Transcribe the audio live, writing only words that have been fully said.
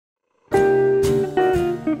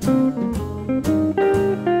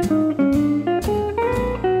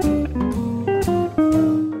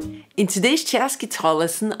today's jazz guitar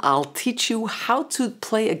lesson, I'll teach you how to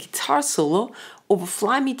play a guitar solo over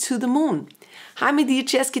Fly Me to the Moon. Hi, my dear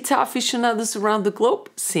jazz guitar aficionados around the globe.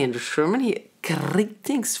 Sandra Sherman here.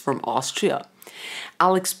 Greetings from Austria.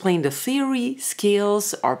 I'll explain the theory,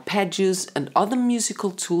 scales, arpeggios, and other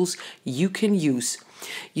musical tools you can use.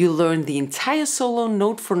 You learn the entire solo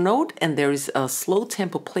note for note, and there is a slow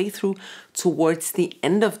tempo playthrough towards the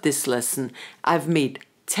end of this lesson. I've made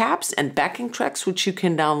tabs and backing tracks which you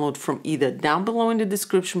can download from either down below in the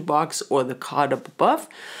description box or the card up above.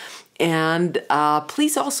 And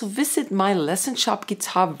please also visit my lesson shop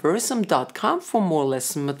Guitarversum.com for more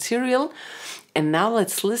lesson material. And now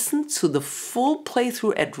let's listen to the full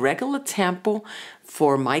playthrough at regular tempo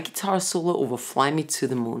for my guitar solo over Fly Me to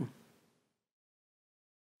the Moon.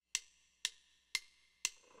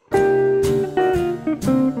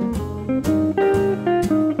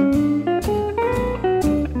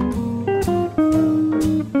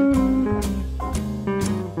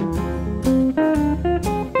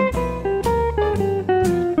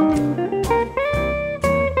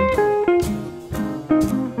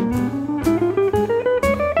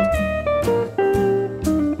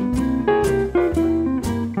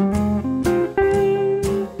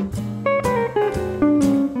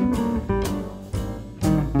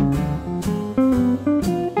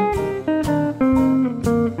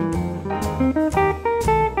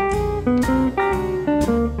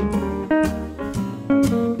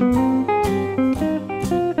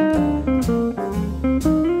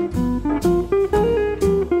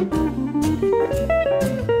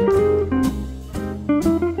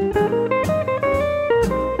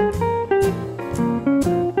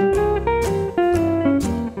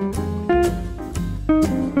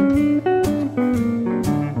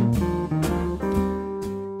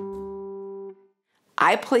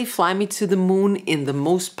 I play Fly Me to the Moon in the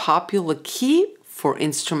most popular key for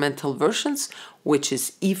instrumental versions, which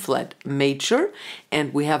is E flat major,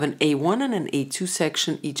 and we have an A1 and an A2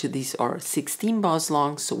 section. Each of these are 16 bars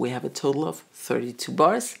long, so we have a total of 32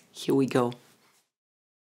 bars. Here we go.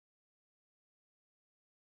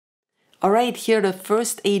 Alright, here are the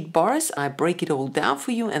first 8 bars. I break it all down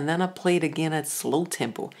for you and then I play it again at slow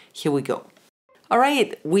tempo. Here we go.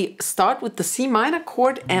 Alright, we start with the C minor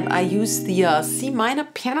chord and I use the C minor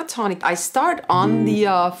pentatonic. I start on the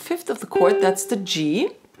 5th of the chord, that's the G.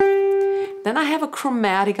 Then I have a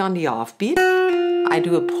chromatic on the offbeat. I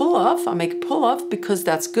do a pull-off, I make a pull-off because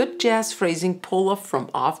that's good jazz phrasing, pull-off from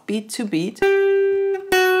offbeat to beat.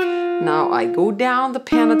 Now I go down the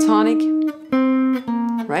pentatonic,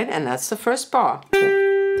 right, and that's the first bar.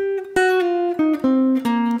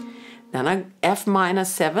 Then I F minor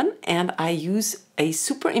 7 and I use a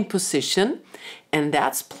superimposition, and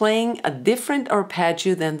that's playing a different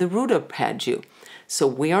arpeggio than the root arpeggio. So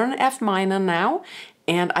we are in F minor now,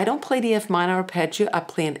 and I don't play the F minor arpeggio, I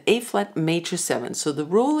play an A flat major 7. So the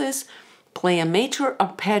rule is play a major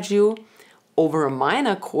arpeggio over a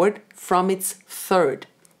minor chord from its third.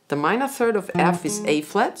 The minor third of F is A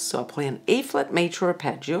flat, so I play an A flat major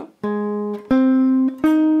arpeggio.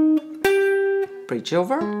 Bridge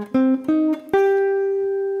over.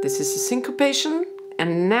 This is a syncopation,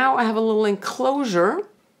 and now I have a little enclosure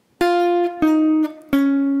to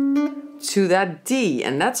that D,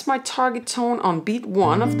 and that's my target tone on beat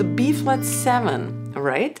 1 of the B flat 7, all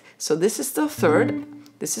right? So this is the third,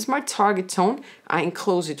 this is my target tone. I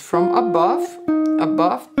enclose it from above,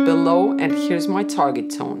 below, and here's my target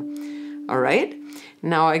tone, all right?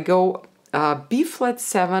 Now I go B flat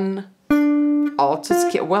 7, altered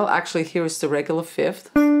scale. Well, actually here is the regular 5th,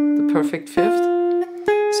 the perfect 5th.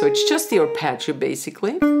 So it's just the arpeggio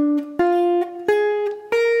basically.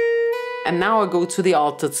 And now I go to the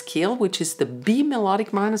altered scale, which is the B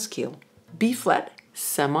melodic minor scale. B flat,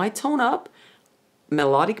 semitone up,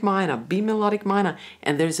 melodic minor, B melodic minor,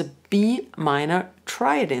 and there's a B minor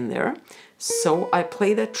triad in there. So I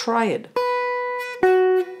play that triad.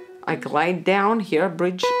 I glide down here,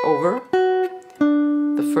 bridge over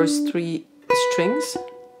the first 3 strings.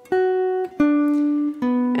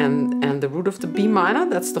 And the root of the B minor,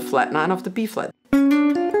 that's the flat 9 of the B flat.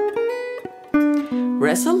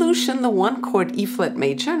 Resolution, the 1 chord E flat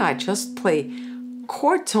major, and I just play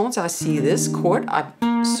chord tones. I see this chord,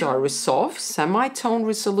 so I resolve. Semitone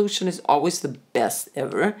resolution is always the best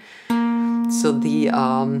ever. So the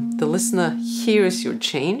listener hears your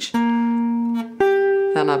change.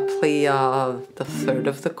 Then I play the 3rd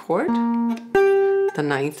of the chord, the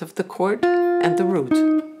 9th of the chord, and the root.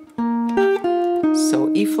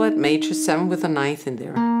 So E flat major 7 with a 9th in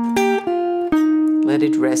there. Let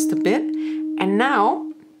it rest a bit. And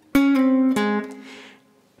now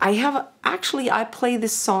I play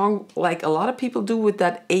this song like a lot of people do with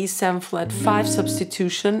that A7 flat 5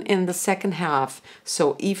 substitution in the second half.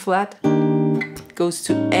 So E flat goes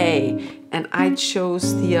to A, and I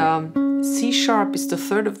chose the C sharp is the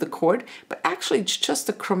third of the chord, but actually it's just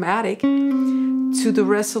a chromatic to the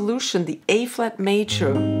resolution, the A flat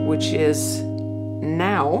major, which is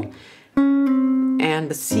now, and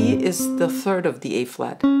the C is the third of the A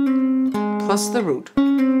flat, plus the root.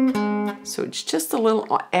 So it's just a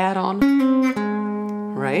little add-on,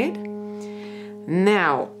 right?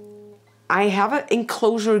 Now, I have an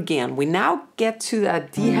enclosure again. We now get to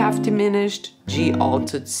that D half diminished, G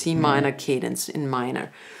altered, C minor cadence in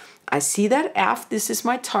minor. I see that F, this is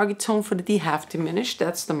my target tone for the D half diminished,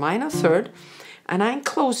 that's the minor third, and I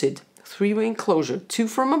enclose it, three-way enclosure, 2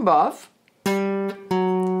 from above,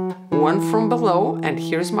 1 from below, and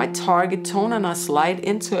here's my target tone, and I slide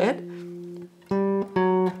into it.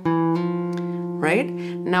 Right?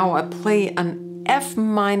 Now I play an F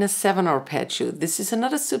minor 7 arpeggio. This is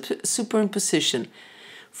another superimposition.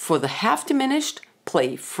 For the half diminished,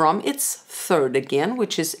 play from its third again,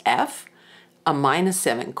 which is F, a minor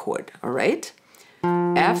 7 chord, all right?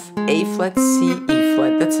 F, A flat, C, E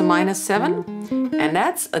flat. That's a minor 7, and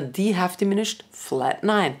that's a D half diminished flat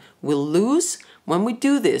 9. We'll lose, when we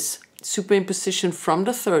do this, superimposition from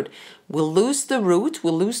the third, we'll lose the root,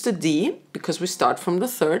 we'll lose the D, because we start from the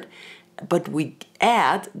third, but we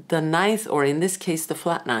add the ninth, or in this case, the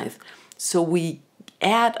flat ninth. So we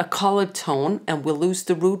add a colored tone, and we'll lose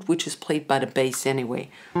the root, which is played by the bass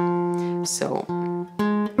anyway. So,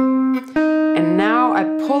 and now I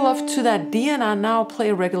pull off to that D, and I now play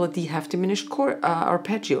a regular D half diminished chord,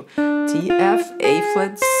 arpeggio. D, F, A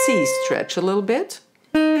flat, C, stretch a little bit.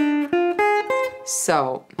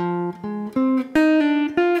 So,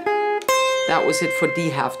 that was it for D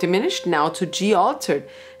half diminished. Now to G altered,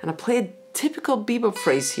 and I play a typical bebop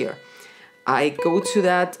phrase here. I go to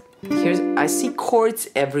that, I see chords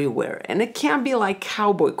everywhere, and it can be like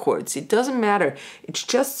cowboy chords. It doesn't matter. It's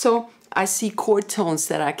just so I see chord tones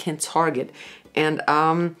that I can target. And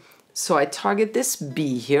so I target this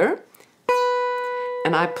B here,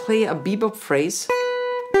 and I play a bebop phrase.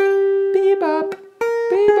 Bebop,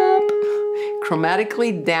 bebop.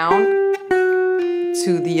 Chromatically down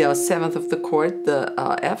to the 7th of the chord, the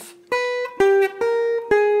F.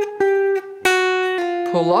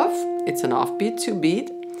 Pull off, it's an offbeat, 2-beat,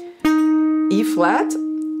 E flat,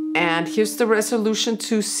 and here's the resolution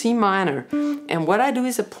to C minor. And what I do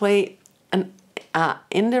is I play an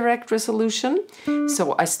indirect resolution.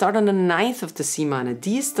 So I start on the 9th of the C minor.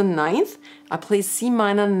 D is the 9th, I play C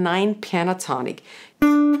minor 9 pentatonic.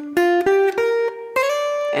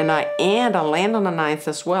 And I land on the 9th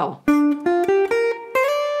as well.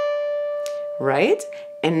 Right?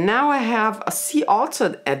 And now I have a C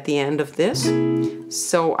altered at the end of this.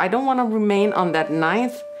 So I don't want to remain on that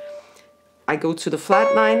 9th. I go to the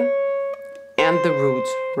flat 9 and the root,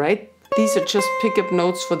 right? These are just pickup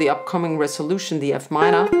notes for the upcoming resolution, the F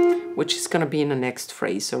minor, which is going to be in the next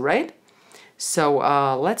phrase, all right? So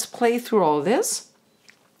let's play through all this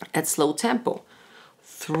at slow tempo.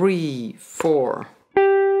 3, 4.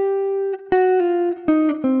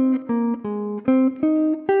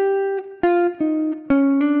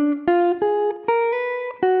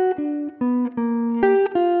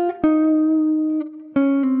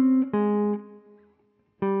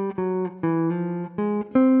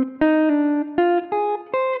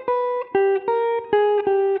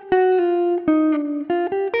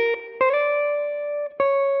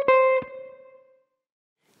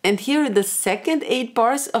 And here are the second 8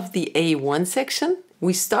 bars of the A1 section.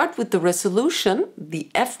 We start with the resolution, the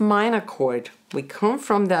F minor chord. We come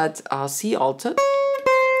from that C altered,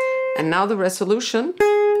 and now the resolution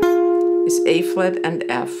is A flat and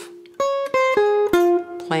F,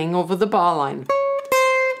 playing over the bar line.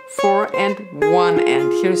 4 and 1,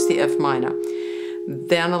 and here's the F minor.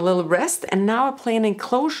 Then a little rest, and now I play an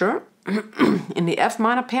enclosure in the F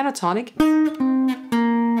minor pentatonic.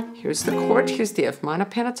 Here's the chord, here's the F minor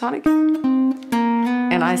pentatonic.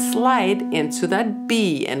 And I slide into that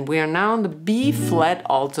B, and we are now on the B flat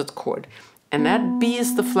altered chord. And that B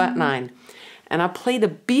is the flat 9. And I play the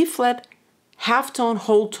B flat half tone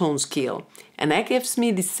whole tone scale. And that gives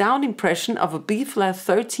me the sound impression of a B flat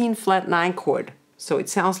 13 flat 9 chord. So it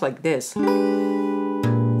sounds like this.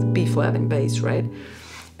 B flat in bass, right?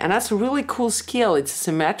 And that's a really cool scale. It's a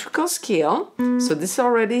symmetrical scale. So this is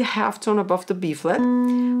already half tone above the B flat,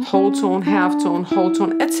 whole tone, half tone, whole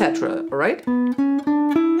tone, etc. Right?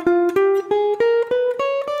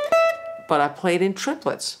 But I play it in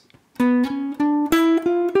triplets.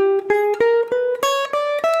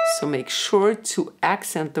 So make sure to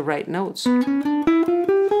accent the right notes.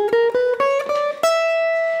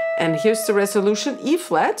 And here's the resolution, E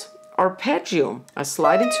flat, arpeggio. I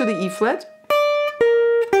slide into the E flat,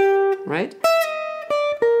 right?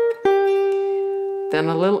 Then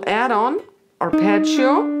a little add-on,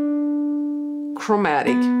 arpeggio,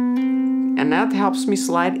 chromatic. And that helps me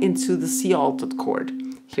slide into the C altered chord.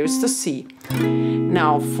 Here's the C.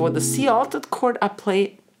 Now for the C altered chord, I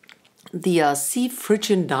play the C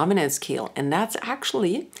Phrygian dominant scale, and that's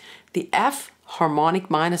actually the F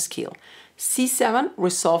harmonic minor scale. C7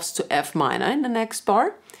 resolves to F minor in the next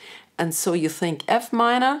bar, and so you think F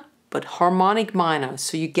minor, but harmonic minor,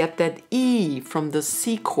 so you get that E from the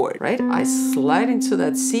C chord, right? I slide into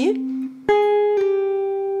that C,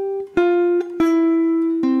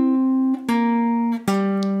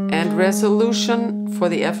 and resolution for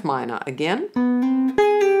the F minor again.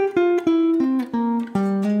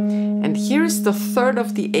 And here's the third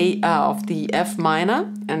of the F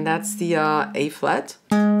minor, and that's the A flat.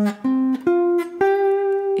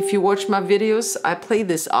 If you watch my videos, I play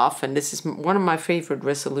this often. This is one of my favorite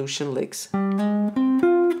resolution licks.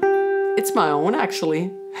 It's my own,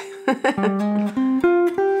 actually.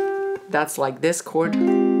 That's like this chord.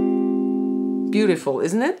 Beautiful,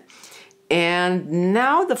 isn't it? And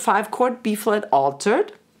now the 5 chord B flat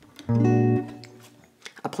altered.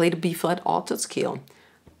 I play the B flat altered scale.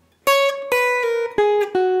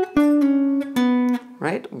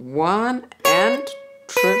 Right? 1 and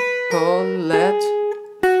triplet.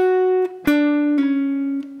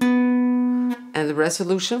 And the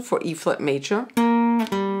resolution for E flat major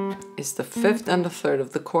is the 5th and the 3rd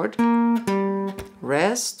of the chord.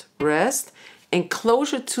 Rest, rest, and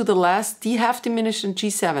closure to the last D half diminished in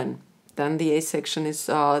G7. Then the A section is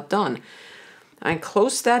done. I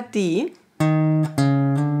close that D, 2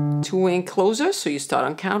 and closer, so you start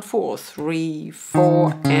on count 4, 3,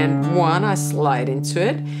 4, and 1. I slide into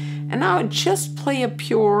it, and now I just play a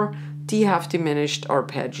pure D half diminished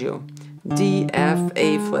arpeggio. D, F,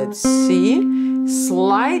 A flat, C,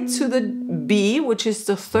 slide to the B, which is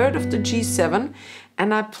the 3rd of the G7,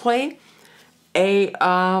 and I play a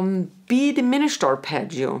B diminished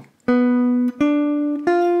arpeggio.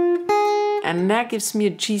 And that gives me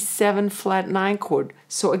a G7 flat 9 chord.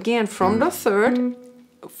 So again, from the 3rd,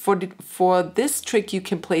 for this trick you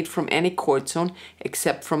can play it from any chord zone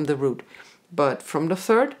except from the root. But from the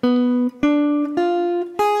 3rd,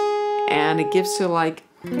 and it gives you like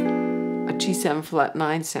a G7 flat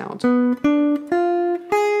 9 sound.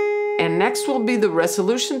 And next will be the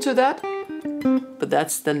resolution to that, but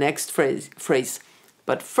that's the next phrase.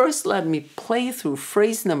 But first let me play through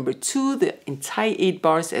phrase number 2, the entire 8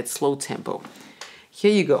 bars at slow tempo.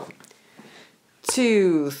 Here you go.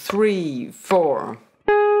 2, 3, 4.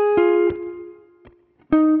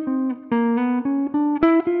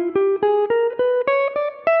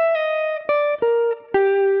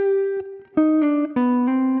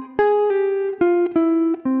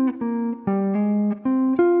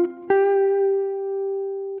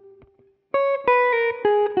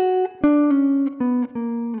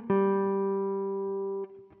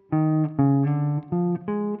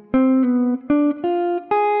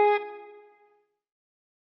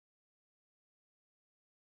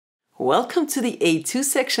 Welcome to the A2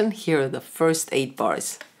 section. Here are the first 8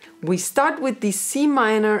 bars. We start with the C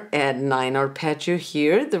minor add 9 arpeggio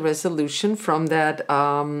here, the resolution from that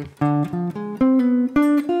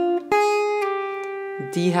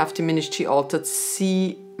D half diminished G altered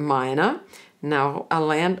C minor. Now I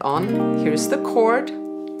land on, here's the chord,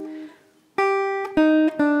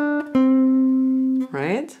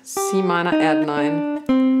 right? C minor add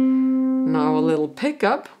 9. Now a little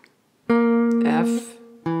pickup,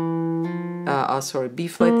 B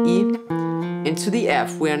flat E into the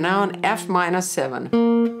F. We are now on F minor 7.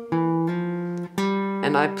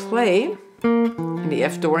 And I play in the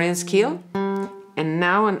F Dorian scale, and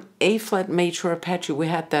now an A flat major arpeggio. We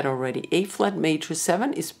had that already. A flat major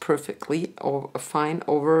 7 is perfectly fine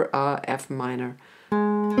over F minor.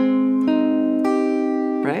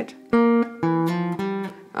 Right?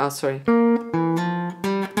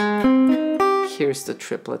 Here's the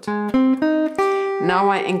triplet. Now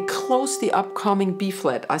I enclose the upcoming B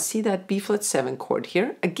flat. I see that B flat 7 chord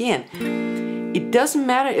here. Again, it doesn't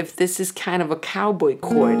matter if this is kind of a cowboy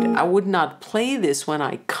chord. I would not play this when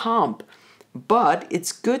I comp, but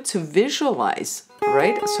it's good to visualize,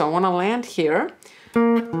 right? So I want to land here.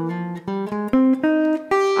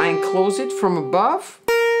 I enclose it from above,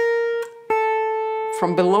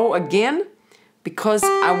 from below again, because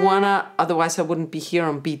I wanna, otherwise I wouldn't be here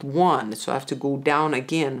on beat 1, so I have to go down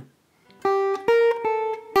again.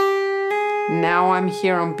 Now I'm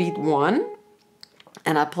here on beat 1,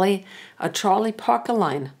 and I play a Charlie Parker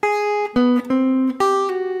line.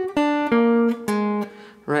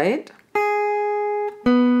 Right? right?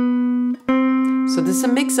 So this is a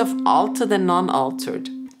mix of altered and non-altered.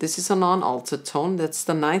 This is a non-altered tone. That's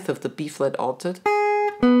the ninth of the B flat altered.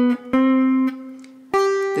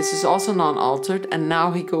 This is also non-altered, and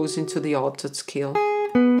now he goes into the altered scale.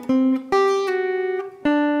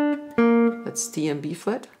 That's D and B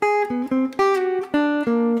flat.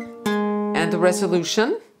 And the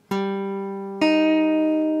resolution,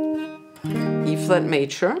 E flat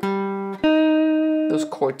major, those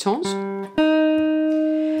chord tones.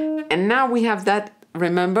 And now we have that,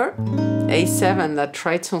 remember, A7, that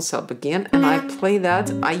tritones up again, and I play that.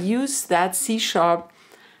 I use that C sharp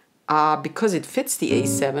because it fits the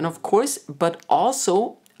A7, of course, but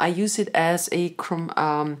also I use it as a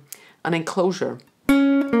an enclosure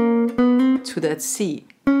to that C.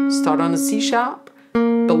 Start on the C sharp,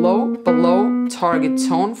 below, target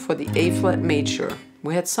tone for the A flat major.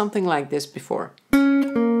 We had something like this before.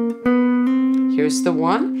 Here's the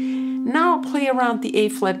one. Now I'll play around the A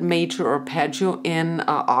flat major arpeggio in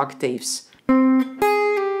octaves.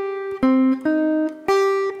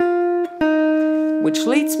 Which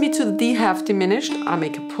leads me to the D half diminished. I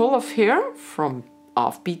make a pull off here from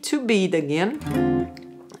offbeat to beat again.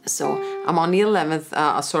 So I'm on the 11th,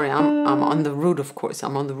 I'm on the root, of course.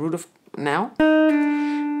 I'm on the root of now.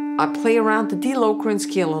 I play around the D Lohengrin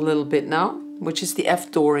scale a little bit now, which is the F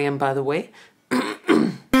Dorian, by the way.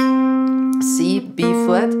 C, B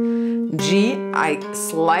flat, G, I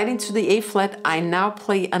slide into the A flat. I now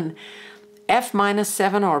play an F minor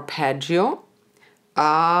 7 arpeggio.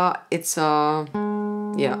 It's A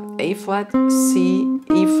flat, C,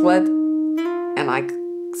 E flat, and I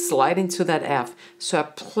slide into that F. So I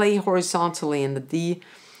play horizontally in the D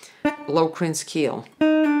Lohengrin scale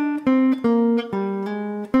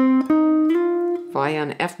via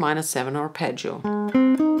an F minor 7 arpeggio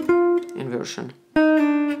inversion.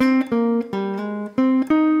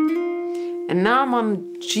 And now I'm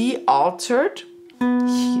on G altered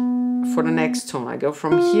for the next tone. I go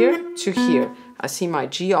from here to here. I see my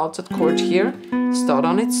G altered chord here, start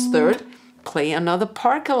on its third, play another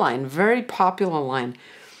Parker line, very popular line.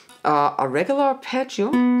 A regular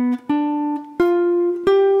arpeggio.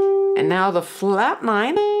 And now the flat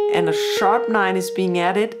 9 and a sharp 9 is being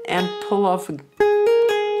added, and pull off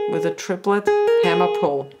with a triplet hammer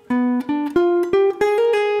pull.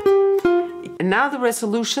 And now the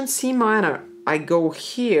resolution, C minor. I go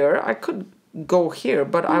here, I could go here,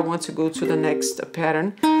 but I want to go to the next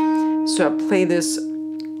pattern. So I play this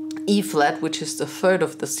E flat, which is the third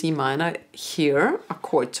of the C minor here, a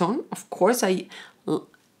chord tone. Of course,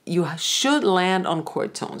 you should land on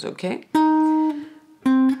chord tones, okay?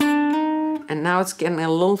 And now it's getting a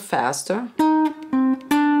little faster.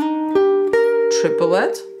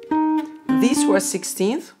 Triplet. These were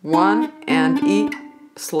 16th, 1 and E,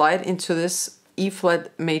 slide into this E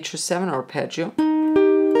flat major 7 arpeggio.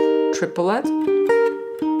 Triplet.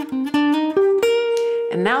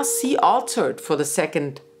 And now C altered for the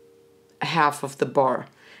second half of the bar.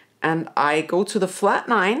 And I go to the flat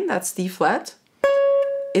 9, that's D flat.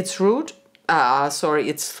 It's root,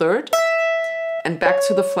 it's third. And back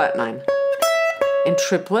to the flat 9. In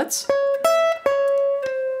triplets.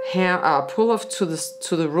 Pull off to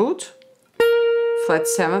the root, flat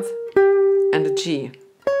 7th, and a G.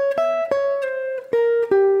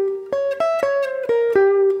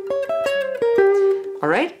 All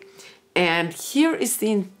right, and here is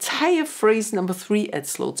the entire phrase number 3 at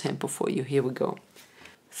slow tempo for you. Here we go.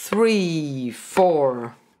 3,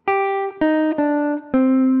 4.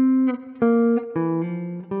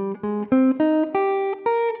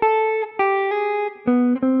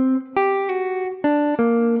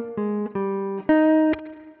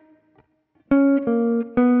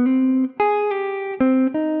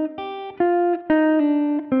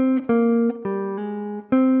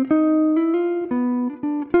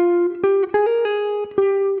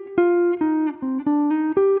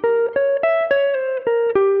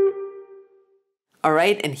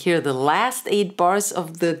 Alright, and here are the last 8 bars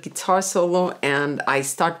of the guitar solo, and I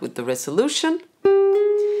start with the resolution.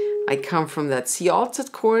 I come from that C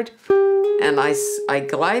altered chord, and I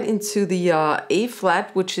glide into the A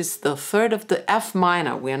flat, which is the third of the F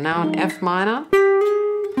minor. We are now in F minor,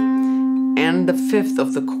 and the 5th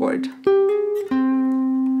of the chord.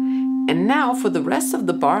 And now for the rest of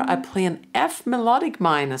the bar, I play an F melodic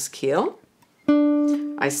minor scale.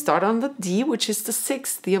 I start on the D, which is the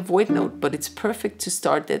 6th, the avoid note, but it's perfect to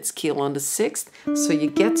start that scale on the 6th, so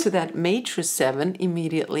you get to that major 7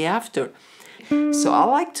 immediately after. So I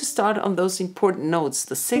like to start on those important notes,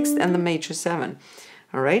 the 6th and the major 7.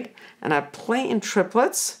 All right, and I play in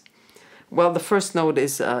triplets. Well, the first note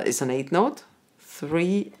is an 8th note,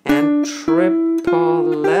 3 and triplet.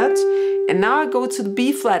 palette. And now I go to the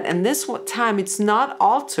B flat, and this time it's not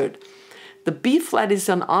altered. The B flat is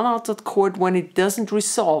an unaltered chord when it doesn't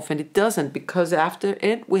resolve, and it doesn't because after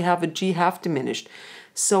it we have a G half diminished.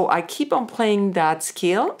 So I keep on playing that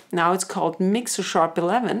scale. Now it's called mixer sharp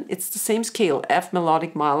 11. It's the same scale, F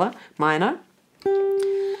melodic minor.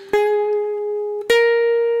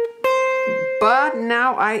 But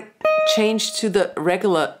now I change to the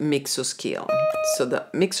regular mixer scale. So the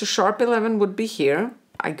mixer sharp 11 would be here.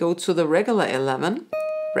 I go to the regular 11,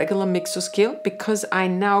 regular mixer scale, because I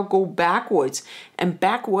now go backwards. And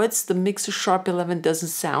backwards, the mixer sharp 11 doesn't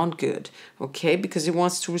sound good, okay? Because it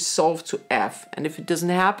wants to resolve to F. And if it doesn't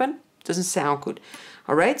happen, it doesn't sound good.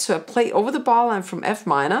 All right, so I play over the bar line from F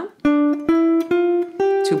minor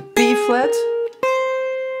to B flat.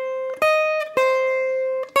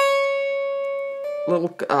 Little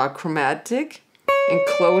chromatic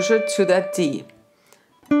enclosure to that D.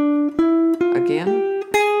 Again.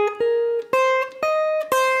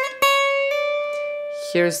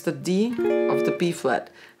 Here's the D of the B flat.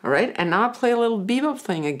 All right, and now I play a little bebop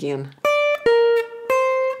thing again.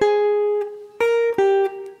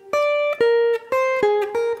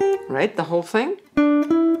 Right, the whole thing.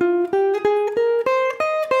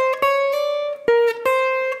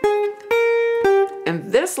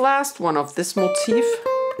 And this last one of this motif,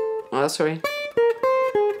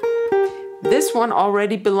 this one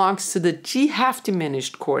already belongs to the G half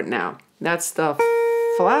diminished chord now. That's the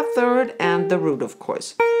flat third and the root, of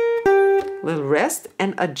course. Little rest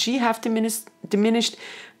and a G half diminished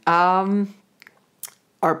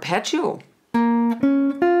arpeggio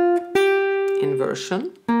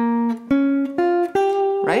inversion,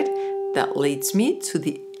 right? That leads me to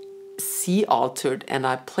the C altered, and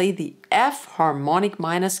I play the F harmonic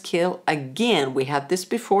minor scale again. We had this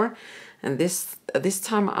before, and this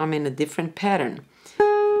time I'm in a different pattern.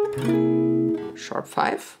 Sharp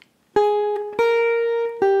 5.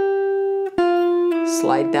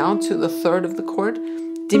 Slide down to the third of the chord,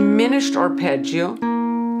 diminished arpeggio.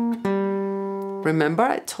 Remember,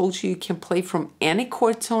 I told you can play from any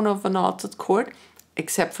chord tone of an altered chord,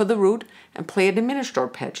 except for the root, and play a diminished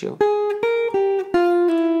arpeggio.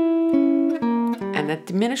 And that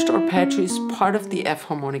diminished arpeggio is part of the F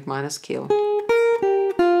harmonic minor scale.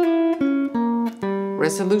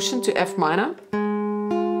 Resolution to F minor.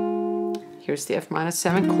 Here's the F minor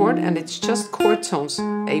 7 chord, and it's just chord tones.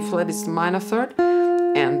 A flat is the minor third,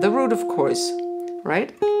 and the root, of course,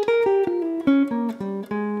 right?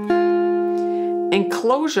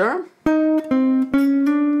 Enclosure,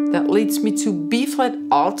 that leads me to B flat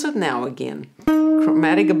altered now again.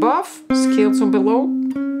 Chromatic above, scale tone below,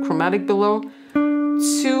 chromatic below,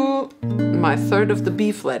 to my third of the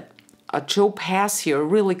B flat. A Joe Pass here, a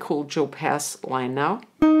really cool Joe Pass line now.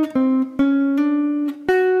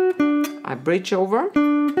 I bridge over,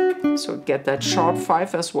 so get that sharp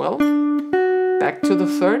 5 as well. Back to the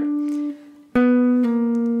third,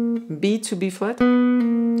 B to B flat,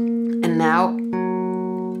 and now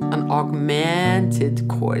an augmented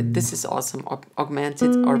chord. This is awesome,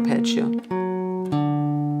 augmented arpeggio.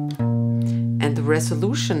 And the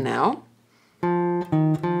resolution now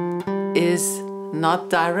is not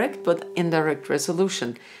direct but indirect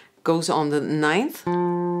resolution. Goes on the 9th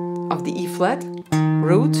of the E flat,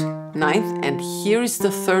 root, 9th, and here is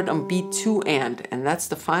the third on B2 and that's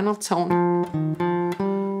the final tone.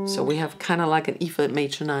 So we have kind of like an E flat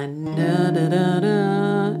major 9 da, da, da,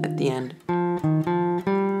 da, at the end.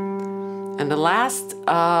 And the last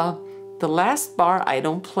bar I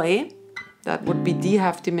don't play. That would be D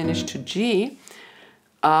half diminished to G,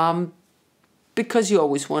 because you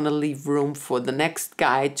always want to leave room for the next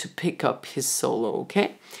guy to pick up his solo.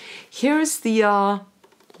 Okay, here's the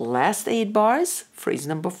last 8 bars, phrase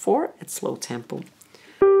number 4 at slow tempo.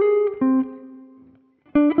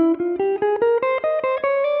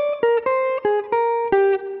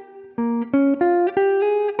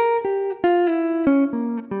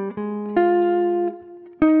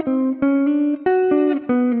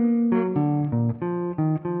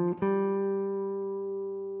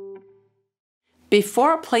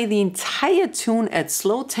 Before I play the entire tune at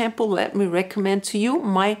slow tempo, let me recommend to you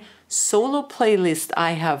my solo playlist.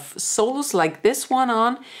 I have solos like this one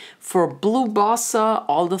on for blue bossa,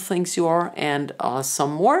 all the things you are, and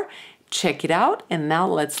some more. Check it out. And now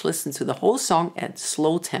let's listen to the whole song at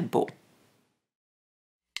slow tempo.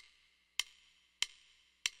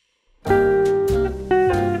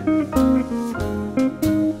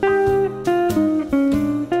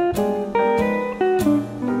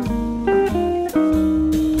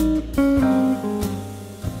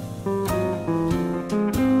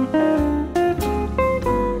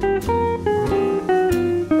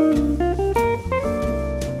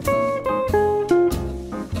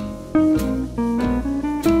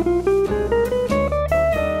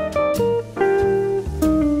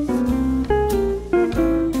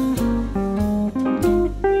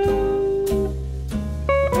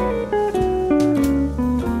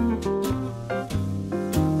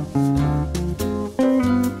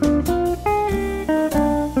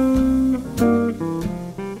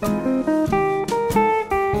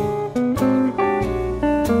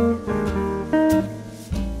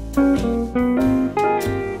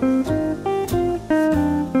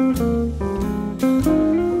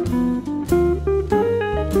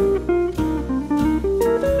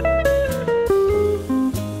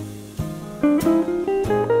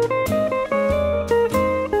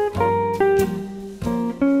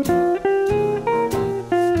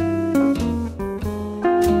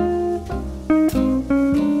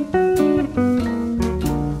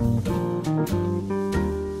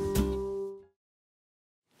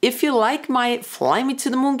 If you like my Fly Me to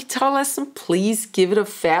the Moon guitar lesson, please give it a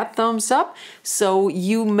fat thumbs up so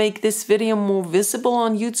you make this video more visible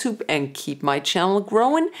on YouTube and keep my channel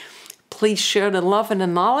growing. Please share the love and the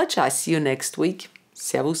knowledge. I see you next week.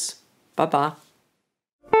 Servus. Bye-bye.